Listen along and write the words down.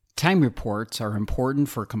Time reports are important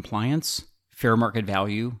for compliance, fair market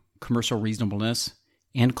value, commercial reasonableness,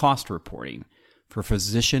 and cost reporting for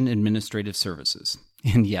physician administrative services.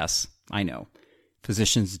 And yes, I know,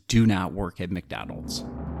 physicians do not work at McDonald's.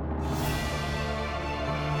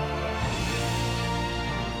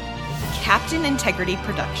 Captain Integrity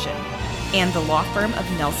Production and the law firm of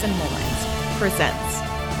Nelson Mullins presents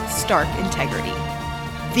Stark Integrity,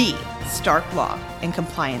 the Stark Law and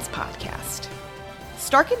Compliance podcast.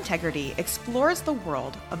 Stark Integrity explores the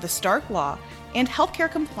world of the Stark Law and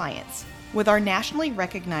healthcare compliance with our nationally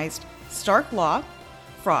recognized Stark Law,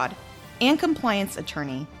 Fraud, and Compliance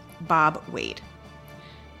attorney, Bob Wade.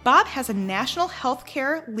 Bob has a national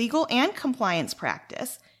healthcare legal and compliance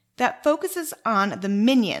practice that focuses on the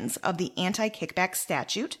minions of the Anti-Kickback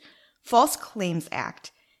Statute, False Claims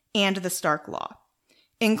Act, and the Stark Law,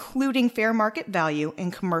 including fair market value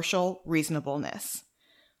and commercial reasonableness.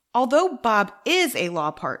 Although Bob is a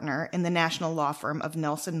law partner in the national law firm of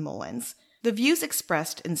Nelson Mullins, the views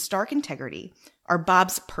expressed in Stark Integrity are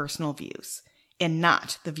Bob's personal views and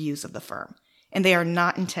not the views of the firm, and they are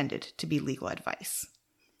not intended to be legal advice.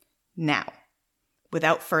 Now,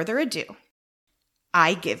 without further ado,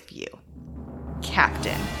 I give you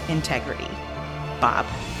Captain Integrity, Bob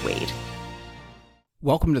Wade.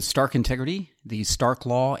 Welcome to Stark Integrity, the Stark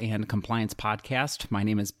Law and Compliance podcast. My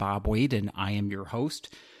name is Bob Wade, and I am your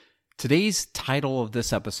host. Today's title of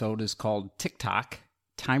this episode is called TikTok,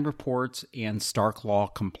 Time Reports, and Stark Law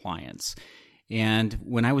Compliance. And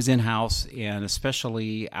when I was in-house, and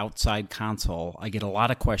especially outside counsel, I get a lot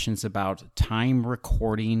of questions about time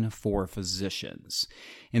recording for physicians.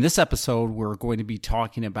 In this episode, we're going to be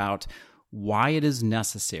talking about why it is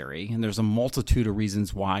necessary, and there's a multitude of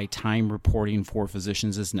reasons why time reporting for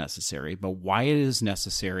physicians is necessary, but why it is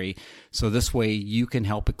necessary, so this way you can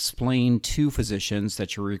help explain to physicians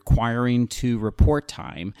that you're requiring to report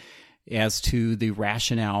time as to the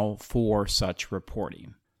rationale for such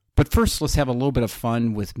reporting. But first, let's have a little bit of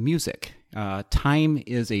fun with music. Time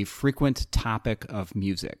is a frequent topic of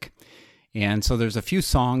music. And so there's a few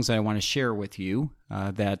songs I want to share with you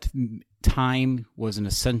that time was an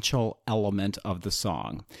essential element of the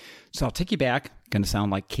song. So I'll take you back, going to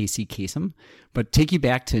sound like Casey Kasem, but take you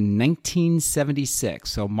back to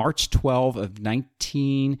 1976. So March 12 of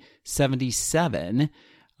 1977,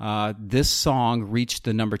 this song reached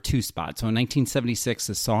the number 2 spot. So in 1976,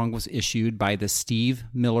 the song was issued by the Steve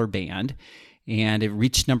Miller Band, and it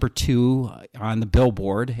reached number 2 on the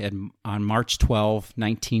Billboard on March 12,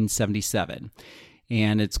 1977.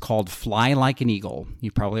 And it's called Fly Like an Eagle.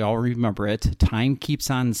 You probably all remember it. Time keeps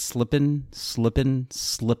on slipping, slipping,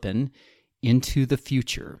 slipping into the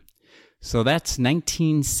future. So that's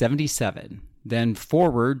 1977. Then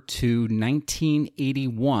forward to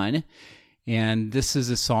 1981, and this is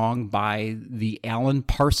a song by the Alan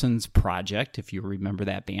Parsons Project, if you remember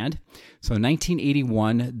that band. So in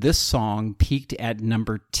 1981, this song peaked at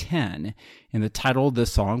number 10, and the title of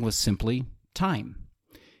this song was simply Time.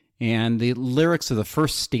 And the lyrics of the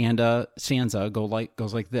first stanza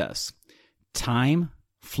goes like this. Time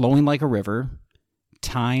flowing like a river,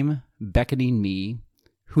 time beckoning me,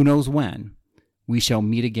 who knows when we shall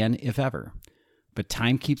meet again if ever. But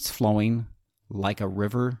time keeps flowing like a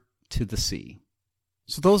river to the sea.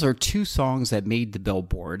 So those are 2 songs that made the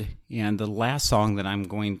Billboard, and the last song that I'm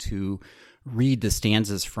going to read the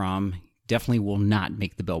stanzas from definitely will not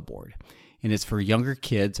make the Billboard. And it's for younger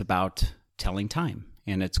kids about telling time,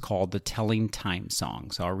 and it's called the Telling Time Song.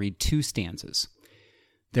 So I'll read 2 stanzas.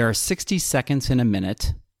 There are 60 seconds in a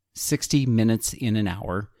minute, 60 minutes in an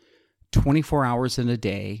hour, 24 hours in a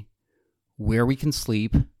day, where we can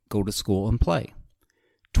sleep, go to school, and play.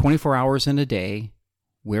 24 hours in a day,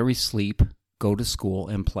 where we sleep, go to school,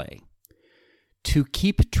 and play. To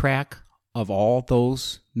keep track of all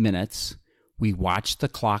those minutes, we watch the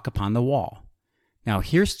clock upon the wall. Now,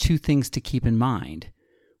 here's 2 things to keep in mind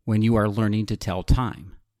when you are learning to tell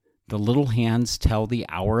time. The little hands tell the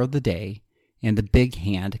hour of the day, and the big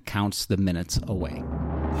hand counts the minutes away.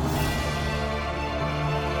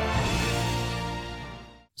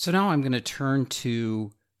 So now I'm going to turn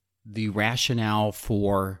to the rationale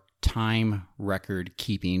for time record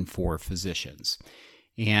keeping for physicians.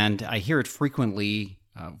 And I hear it frequently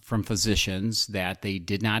from physicians that they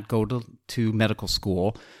did not go to medical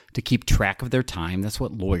school to keep track of their time. That's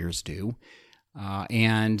what lawyers do.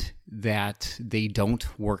 And that they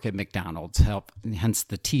don't work at McDonald's, hence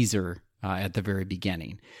the teaser at the very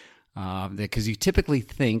beginning. Because you typically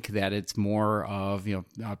think that it's more of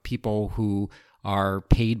people who are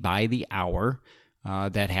paid by the hour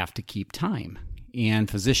that have to keep time. and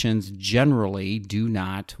physicians generally do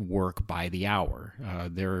not work by the hour.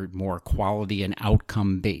 They're more quality and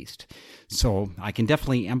outcome based. So I can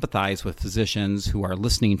definitely empathize with physicians who are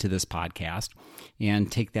listening to this podcast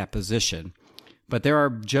and take that position. But there are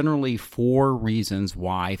generally 4 reasons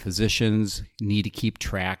why physicians need to keep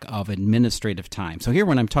track of administrative time. So here,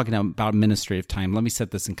 when I'm talking about administrative time, let me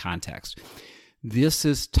set this in context. This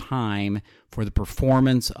is time for the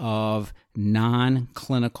performance of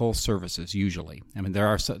non-clinical services, usually. I mean, there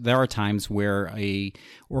are times where a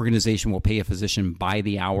organization will pay a physician by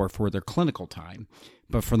the hour for their clinical time.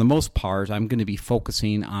 But for the most part, I'm going to be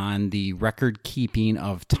focusing on the record keeping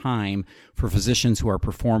of time for physicians who are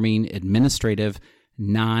performing administrative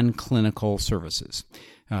non-clinical services.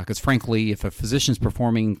 Because frankly, if a physician's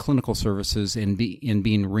performing clinical services and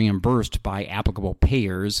being reimbursed by applicable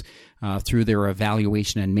payers through their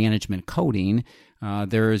evaluation and management coding,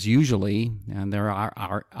 there is usually, and there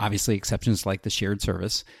are obviously exceptions like the shared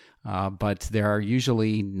service, but there are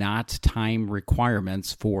usually not time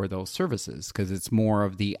requirements for those services because it's more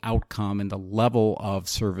of the outcome and the level of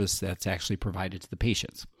service that's actually provided to the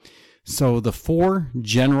patients. So the 4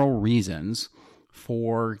 general reasons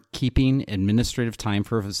for keeping administrative time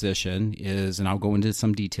for a physician is, and I'll go into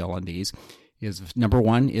some detail on these, is number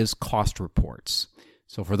 1 is cost reports.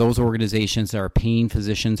 So for those organizations that are paying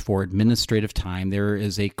physicians for administrative time, there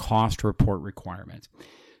is a cost report requirement.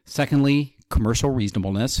 Secondly, commercial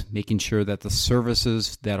reasonableness, making sure that the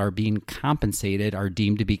services that are being compensated are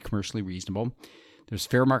deemed to be commercially reasonable. There's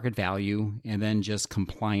fair market value, and then just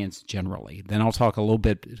compliance generally. Then I'll talk a little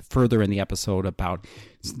bit further in the episode about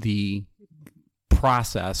the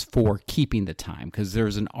process for keeping the time, because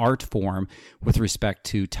there's an art form with respect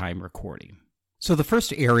to time recording. So the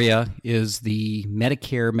first area is the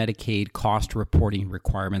Medicare, Medicaid cost reporting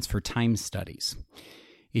requirements for time studies.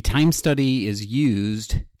 A time study is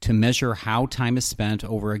used to measure how time is spent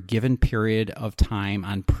over a given period of time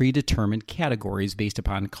on predetermined categories based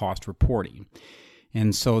upon cost reporting.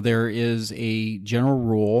 And so there is a general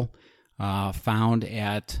rule found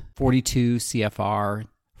at 42 CFR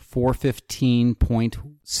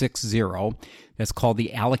 415.60 that's called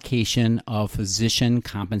the allocation of physician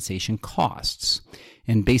compensation costs.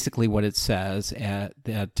 And basically what it says as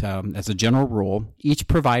a general rule, each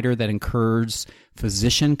provider that incurs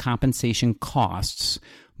physician compensation costs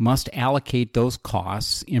must allocate those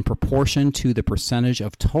costs in proportion to the percentage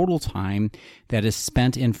of total time that is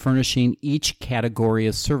spent in furnishing each category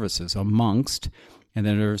of services amongst, and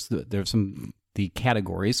then there's the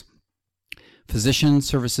categories. Physician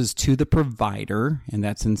services to the provider, and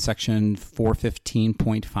that's in section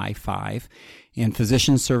 415.55, and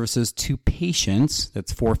physician services to patients,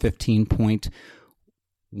 that's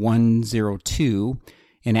 415.102,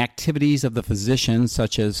 and activities of the physician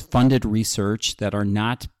such as funded research that are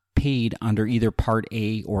not paid under either Part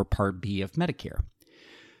A or Part B of Medicare.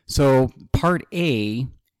 So Part A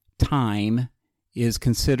time is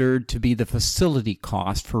considered to be the facility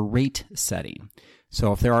cost for rate setting.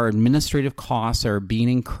 So if there are administrative costs that are being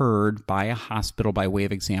incurred by a hospital, by way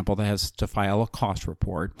of example, that has to file a cost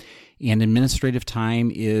report, and administrative time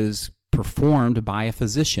is performed by a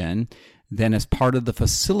physician, then as part of the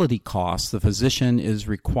facility costs, the physician is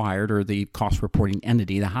required, or the cost reporting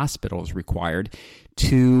entity, the hospital, is required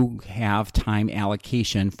to have time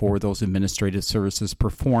allocation for those administrative services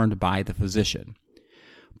performed by the physician.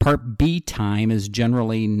 Part B time is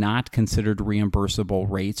generally not considered reimbursable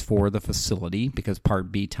rates for the facility because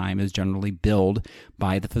Part B time is generally billed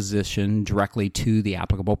by the physician directly to the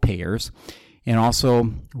applicable payers. And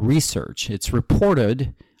also research. It's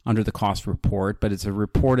reported under the cost report, but it's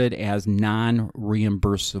reported as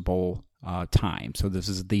non-reimbursable time. So this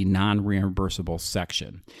is the non-reimbursable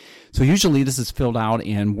section. So usually this is filled out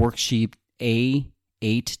in worksheet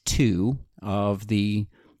A82 of the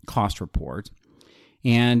cost report.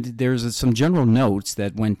 And there's some general notes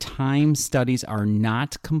that when time studies are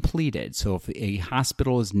not completed, so if a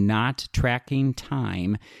hospital is not tracking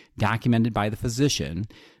time documented by the physician,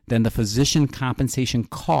 then the physician compensation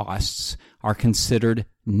costs are considered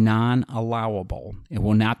non-allowable. It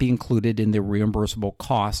will not be included in the reimbursable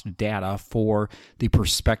cost data for the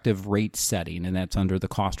prospective rate setting, and that's under the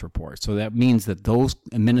cost report. So that means that those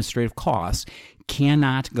administrative costs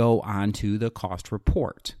cannot go onto the cost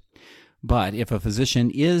report. But if a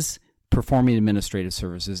physician is performing administrative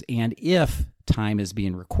services and if time is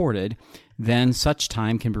being recorded, then such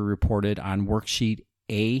time can be reported on worksheet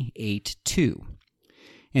A82.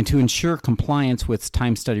 And to ensure compliance with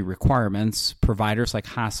time study requirements, providers like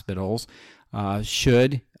hospitals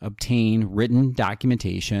should obtain written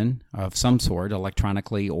documentation of some sort,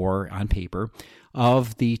 electronically or on paper,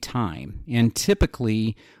 of the time. And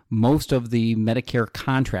typically, most of the Medicare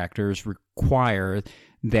contractors require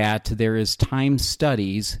that there is time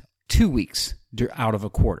studies 2 weeks out of a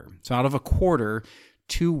quarter. So out of a quarter,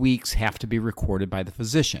 2 weeks have to be recorded by the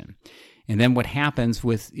physician. And then what happens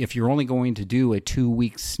if you're only going to do a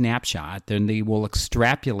 2-week snapshot, then they will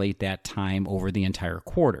extrapolate that time over the entire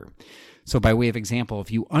quarter. So by way of example,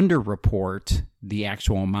 if you underreport the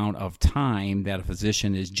actual amount of time that a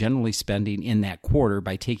physician is generally spending in that quarter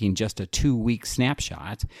by taking just a 2-week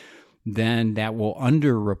snapshot, then that will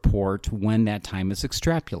underreport when that time is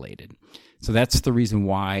extrapolated. So that's the reason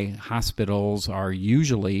why hospitals are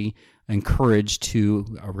usually encouraged to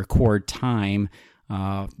record time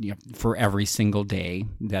for every single day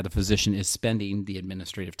that a physician is spending the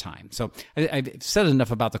administrative time. So I've said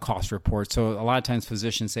enough about the cost report. So a lot of times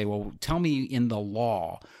physicians say, well, tell me in the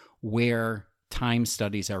law where time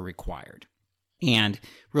studies are required. And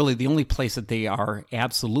really the only place that they are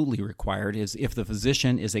absolutely required is if the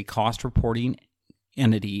physician is a cost reporting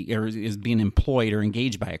entity or is being employed or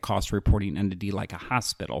engaged by a cost reporting entity like a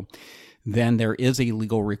hospital, then there is a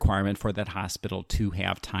legal requirement for that hospital to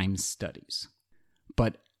have time studies.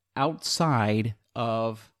 But outside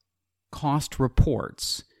of cost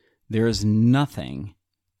reports, there is nothing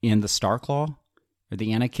in the Stark Law or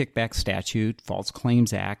the Anti-Kickback Statute, False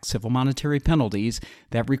Claims Act, Civil Monetary Penalties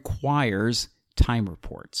that requires time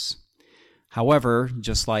reports. However,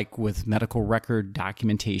 just like with medical record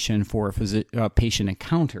documentation for a patient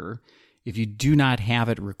encounter, if you do not have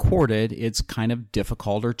it recorded, it's kind of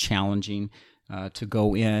difficult or challenging to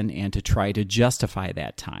go in and to try to justify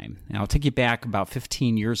that time. Now, I'll take you back about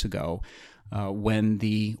 15 years ago when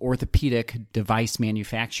the orthopedic device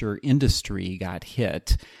manufacturer industry got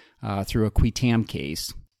hit through a qui tam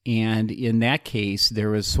case. And in that case, there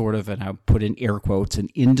was sort of, and I'll put in air quotes, an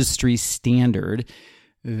industry standard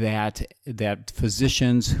that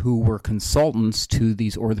physicians who were consultants to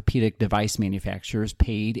these orthopedic device manufacturers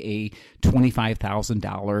paid a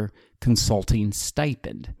 $25,000 consulting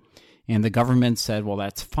stipend. And the government said, well,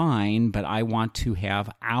 that's fine, but I want to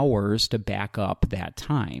have hours to back up that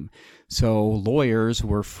time. So lawyers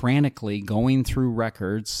were frantically going through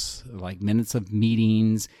records like minutes of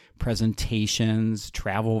meetings, presentations,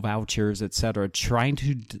 travel vouchers, etc., trying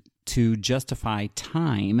to justify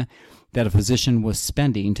time that a physician was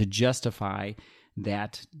spending to justify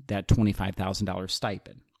that $25,000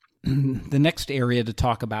 stipend. The next area to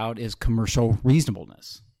talk about is commercial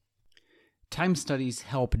reasonableness. Time studies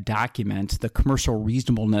help document the commercial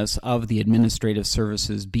reasonableness of the administrative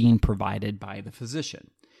services being provided by the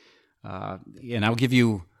physician. And I'll give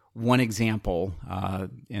you one example,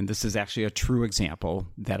 and this is actually a true example,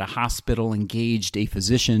 that a hospital engaged a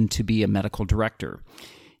physician to be a medical director.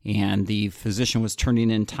 And the physician was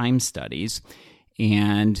turning in time studies.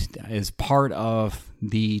 And as part of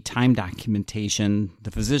the time documentation,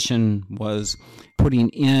 the physician was putting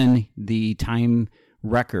in the time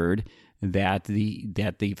record that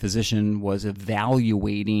the physician was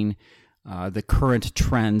evaluating the current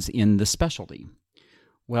trends in the specialty.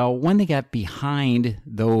 Well, when they got behind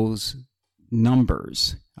those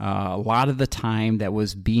numbers, a lot of the time that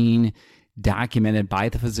was being documented by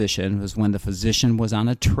the physician was when the physician was on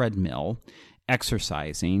a treadmill,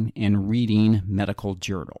 exercising, and reading medical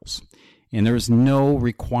journals. And there was no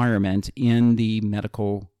requirement in the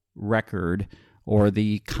medical record or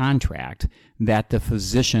the contract that the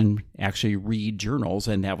physician actually read journals,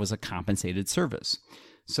 and that was a compensated service.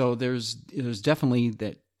 So there's definitely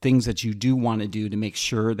things that you do want to do to make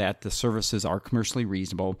sure that the services are commercially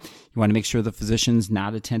reasonable. You want to make sure the physician's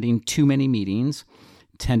not attending too many meetings,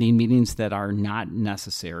 attending meetings that are not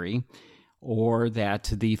necessary, or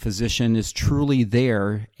that the physician is truly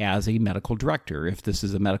there as a medical director, if this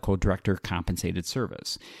is a medical director compensated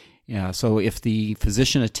service. So if the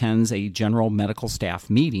physician attends a general medical staff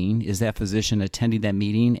meeting, is that physician attending that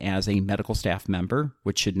meeting as a medical staff member,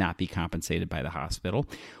 which should not be compensated by the hospital?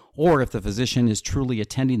 Or if the physician is truly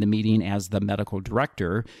attending the meeting as the medical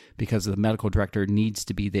director, because the medical director needs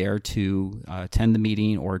to be there to attend the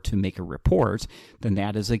meeting or to make a report, then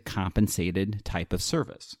that is a compensated type of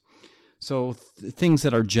service. So things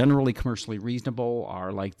that are generally commercially reasonable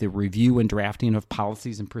are like the review and drafting of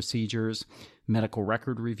policies and procedures, medical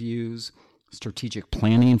record reviews, strategic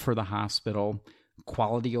planning for the hospital,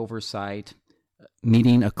 quality oversight,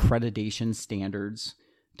 meeting accreditation standards,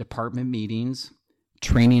 department meetings,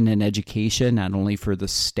 training and education, not only for the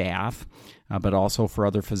staff, but also for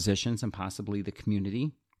other physicians and possibly the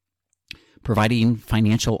community, providing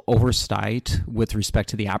financial oversight with respect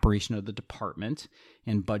to the operation of the department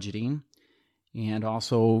and budgeting, and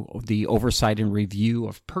also the oversight and review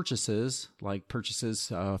of purchases, like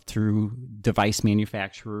purchases through device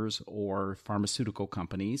manufacturers or pharmaceutical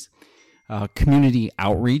companies, community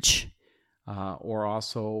outreach, or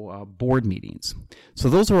also board meetings. So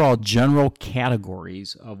those are all general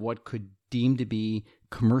categories of what could deem to be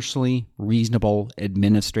commercially reasonable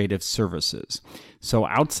administrative services. So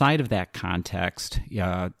outside of that context,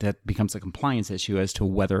 that becomes a compliance issue as to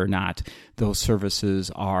whether or not those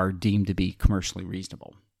services are deemed to be commercially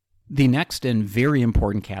reasonable. The next and very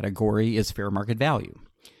important category is fair market value.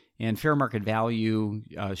 And fair market value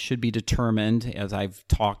should be determined, as I've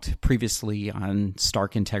talked previously on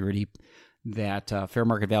Stark Integrity, that fair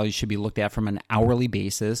market value should be looked at from an hourly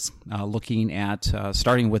basis, looking at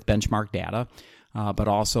starting with benchmark data, but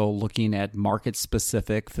also looking at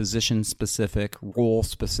market-specific, physician-specific,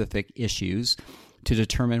 role-specific issues to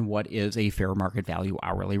determine what is a fair market value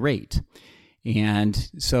hourly rate. And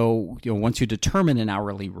so, once you determine an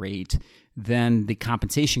hourly rate, then the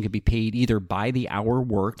compensation could be paid either by the hour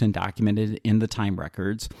worked and documented in the time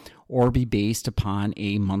records, or be based upon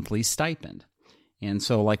a monthly stipend. And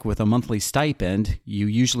so, like with a monthly stipend, you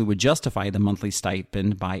usually would justify the monthly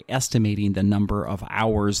stipend by estimating the number of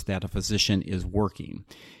hours that a physician is working.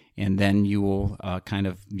 And then you will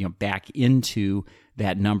back into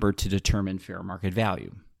that number to determine fair market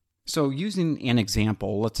value. So using an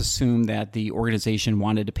example, let's assume that the organization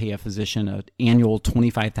wanted to pay a physician an annual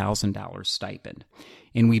 $25,000 stipend.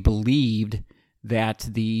 And we believed that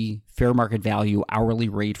the fair market value hourly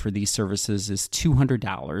rate for these services is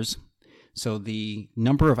 $200. So the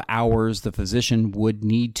number of hours the physician would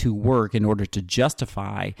need to work in order to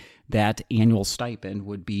justify that annual stipend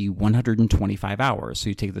would be 125 hours. So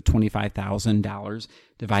you take the $25,000,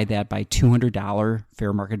 divide that by $200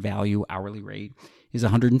 fair market value hourly rate is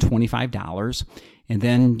 $125. And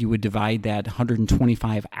then you would divide that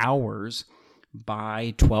 125 hours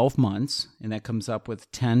by 12 months, and that comes up with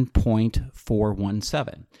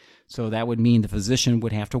 10.417. So that would mean the physician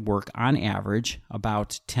would have to work on average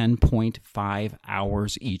about 10.5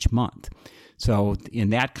 hours each month. So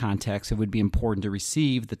in that context, it would be important to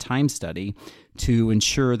receive the time study to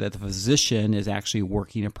ensure that the physician is actually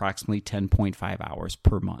working approximately 10.5 hours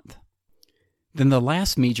per month. Then the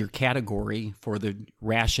last major category for the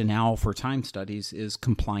rationale for time studies is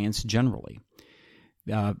compliance generally.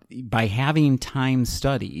 By having time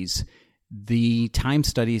studies, the time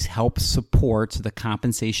studies help support the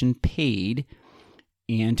compensation paid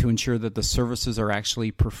and to ensure that the services are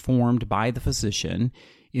actually performed by the physician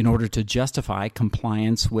in order to justify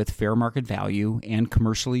compliance with fair market value and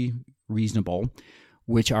commercially reasonable,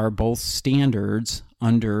 which are both standards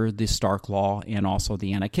under the Stark Law and also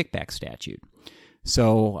the anti-kickback statute.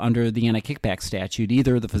 So under the anti-kickback statute,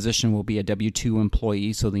 either the physician will be a W-2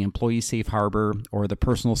 employee, so the employee safe harbor, or the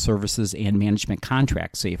personal services and management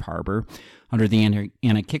contract safe harbor. Under the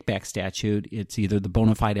anti-kickback statute, it's either the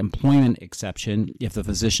bona fide employment exception if the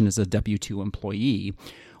physician is a W-2 employee,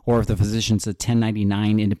 or if the physician's a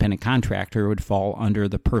 1099 independent contractor, it would fall under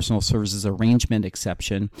the personal services arrangement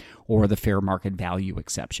exception or the fair market value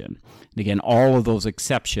exception. And again, all of those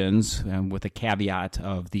exceptions, with a caveat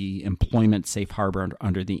of the employment safe harbor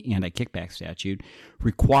under the anti-kickback statute,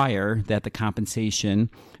 require that the compensation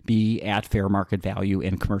be at fair market value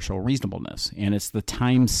and commercial reasonableness. And it's the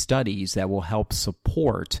time studies that will help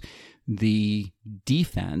support the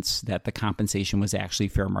defense that the compensation was actually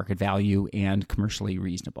fair market value and commercially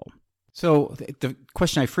reasonable. So the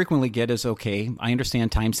question I frequently get is, okay, I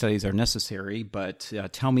understand time studies are necessary, but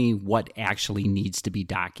tell me what actually needs to be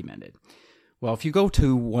documented. Well, if you go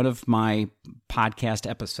to one of my podcast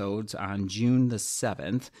episodes on June the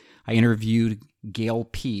 7th, I interviewed Gail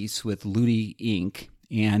Peace with Ludi Inc.,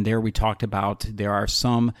 and there we talked about there are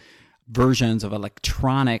some versions of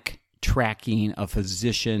electronic tracking of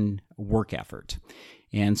physician work effort.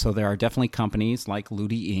 And so there are definitely companies like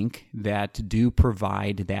Ludi Inc. that do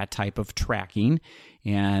provide that type of tracking.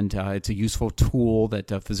 And it's a useful tool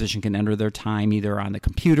that a physician can enter their time either on the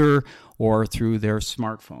computer or through their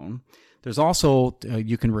smartphone. There's also,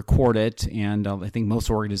 you can record it, and I think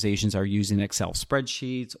most organizations are using Excel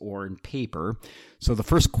spreadsheets or in paper. So the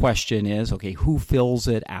first question is, okay, who fills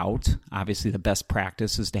it out? Obviously, the best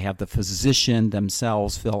practice is to have the physician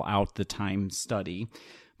themselves fill out the time study.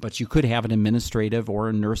 But you could have an administrative or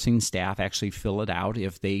a nursing staff actually fill it out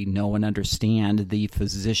if they know and understand the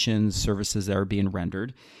physician's services that are being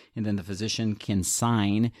rendered. And then the physician can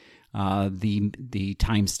sign the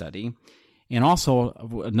time study. And also,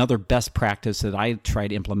 another best practice that I try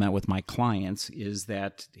to implement with my clients is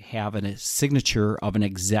that have a signature of an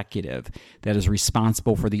executive that is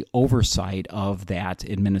responsible for the oversight of that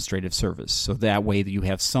administrative service. So that way that you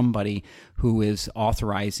have somebody who is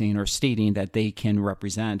authorizing or stating that they can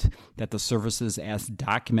represent that the services as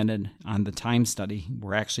documented on the time study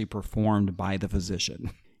were actually performed by the physician.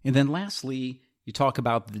 And then lastly, you talk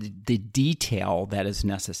about the detail that is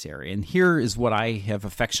necessary. And here is what I have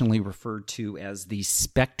affectionately referred to as the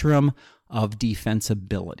spectrum of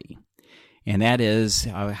defensibility. And that is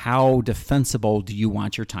how defensible do you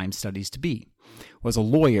want your time studies to be? Well, as a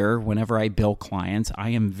lawyer, whenever I bill clients, I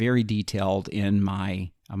am very detailed in my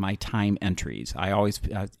time entries. I always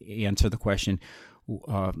answer the question,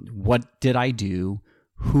 what did I do?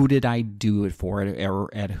 Who did I do it for?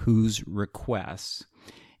 At whose requests?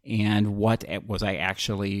 And what was I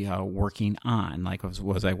actually working on? Like,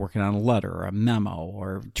 was I working on a letter or a memo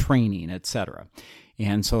or training, etc.?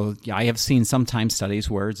 And so I have seen some time studies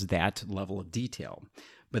where it's that level of detail.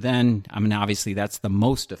 But then, obviously that's the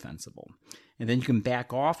most defensible. And then you can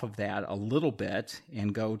back off of that a little bit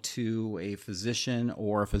and go to a physician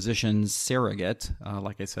or a physician's surrogate,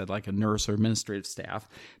 like I said, like a nurse or administrative staff,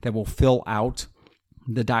 that will fill out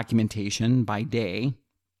the documentation by day.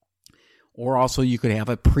 Or also you could have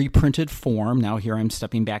a pre-printed form. Now here I'm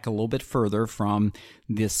stepping back a little bit further from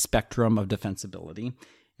this spectrum of defensibility.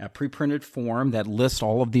 A pre-printed form that lists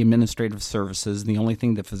all of the administrative services. The only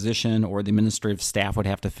thing the physician or the administrative staff would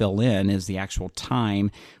have to fill in is the actual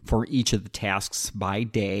time for each of the tasks by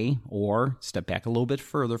day, or step back a little bit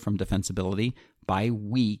further from defensibility, by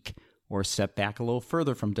week, or step back a little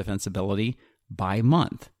further from defensibility, by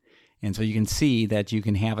month. And so you can see that you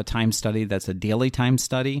can have a time study that's a daily time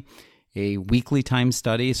study, a weekly time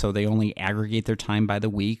study, so they only aggregate their time by the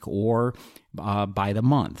week, or by the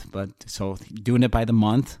month. But so doing it by the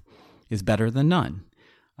month is better than none.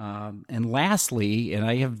 And lastly, and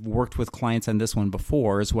I have worked with clients on this one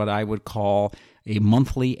before, is what I would call a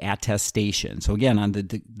monthly attestation. So again, on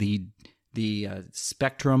the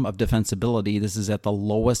spectrum of defensibility, this is at the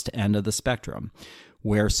lowest end of the spectrum,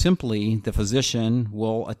 where simply the physician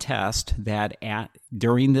will attest that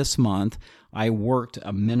during this month, I worked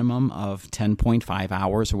a minimum of 10.5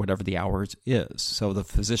 hours or whatever the hours is. So the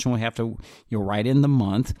physician will have to write in the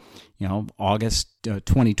month, August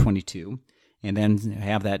 2022, and then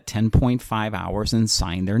have that 10.5 hours and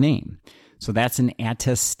sign their name. So that's an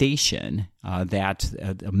attestation that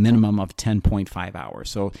a minimum of 10.5 hours.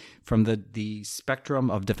 So from the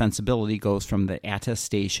spectrum of defensibility goes from the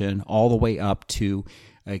attestation all the way up to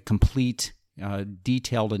a complete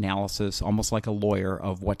detailed analysis, almost like a lawyer,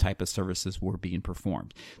 of what type of services were being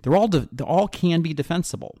performed. They all can be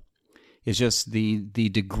defensible. It's just the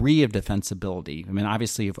degree of defensibility.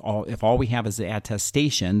 Obviously, if all we have is the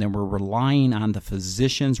attestation, then we're relying on the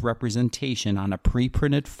physician's representation on a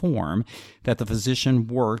pre-printed form that the physician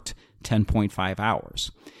worked 10.5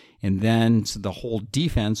 hours. And then the whole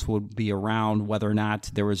defense would be around whether or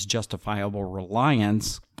not there was justifiable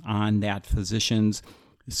reliance on that physician's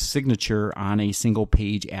signature on a single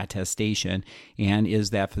page attestation, and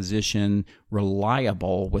is that physician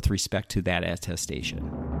reliable with respect to that attestation.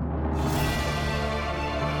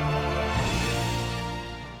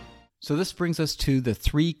 So this brings us to the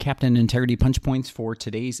 3 Captain Integrity punch points for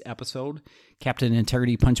today's episode. Captain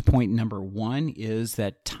Integrity punch point number 1 is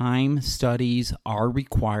that time studies are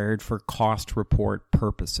required for cost report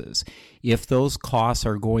purposes. If those costs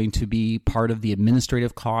are going to be part of the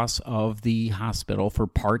administrative costs of the hospital for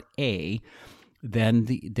Part A, then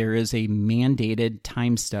there is a mandated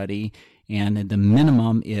time study, and the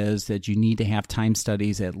minimum is that you need to have time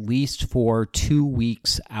studies at least for 2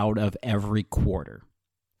 weeks out of every quarter.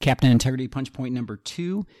 Captain Integrity punch point number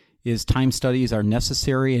 2 is time studies are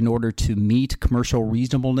necessary in order to meet commercial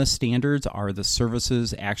reasonableness standards. Are the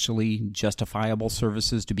services actually justifiable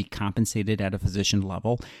services to be compensated at a physician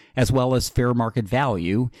level, as well as fair market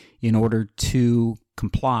value in order to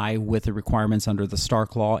comply with the requirements under the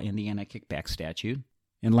Stark Law and the Anti-Kickback Statute.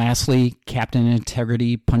 And lastly, Captain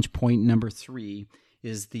Integrity punch point number 3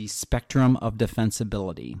 is the spectrum of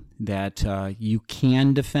defensibility, that you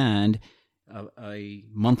can defend a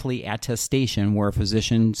monthly attestation where a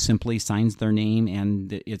physician simply signs their name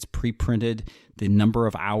and it's pre-printed the number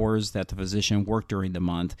of hours that the physician worked during the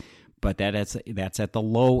month, but that's at the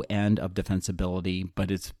low end of defensibility,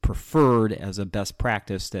 but it's preferred as a best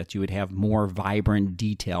practice that you would have more vibrant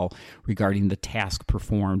detail regarding the task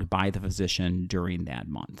performed by the physician during that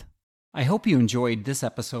month. I hope you enjoyed this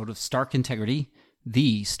episode of Stark Integrity,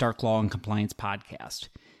 the Stark Law and Compliance podcast.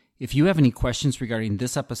 If you have any questions regarding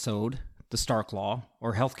this episode, the Stark Law,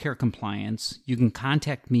 or healthcare compliance, you can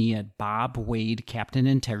contact me at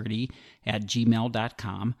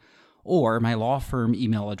bobwadecaptainintegrity@gmail.com or my law firm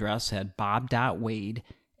email address at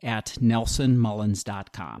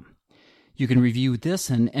bob.wade@nelsonmullins.com. You can review this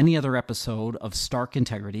and any other episode of Stark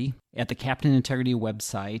Integrity at the Captain Integrity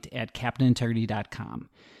website at captainintegrity.com.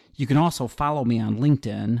 You can also follow me on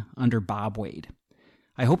LinkedIn under Bob Wade.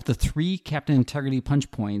 I hope the 3 Captain Integrity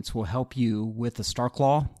punch points will help you with the Stark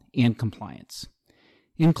Law and compliance.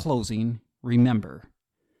 In closing, remember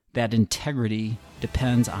that integrity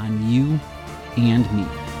depends on you and me.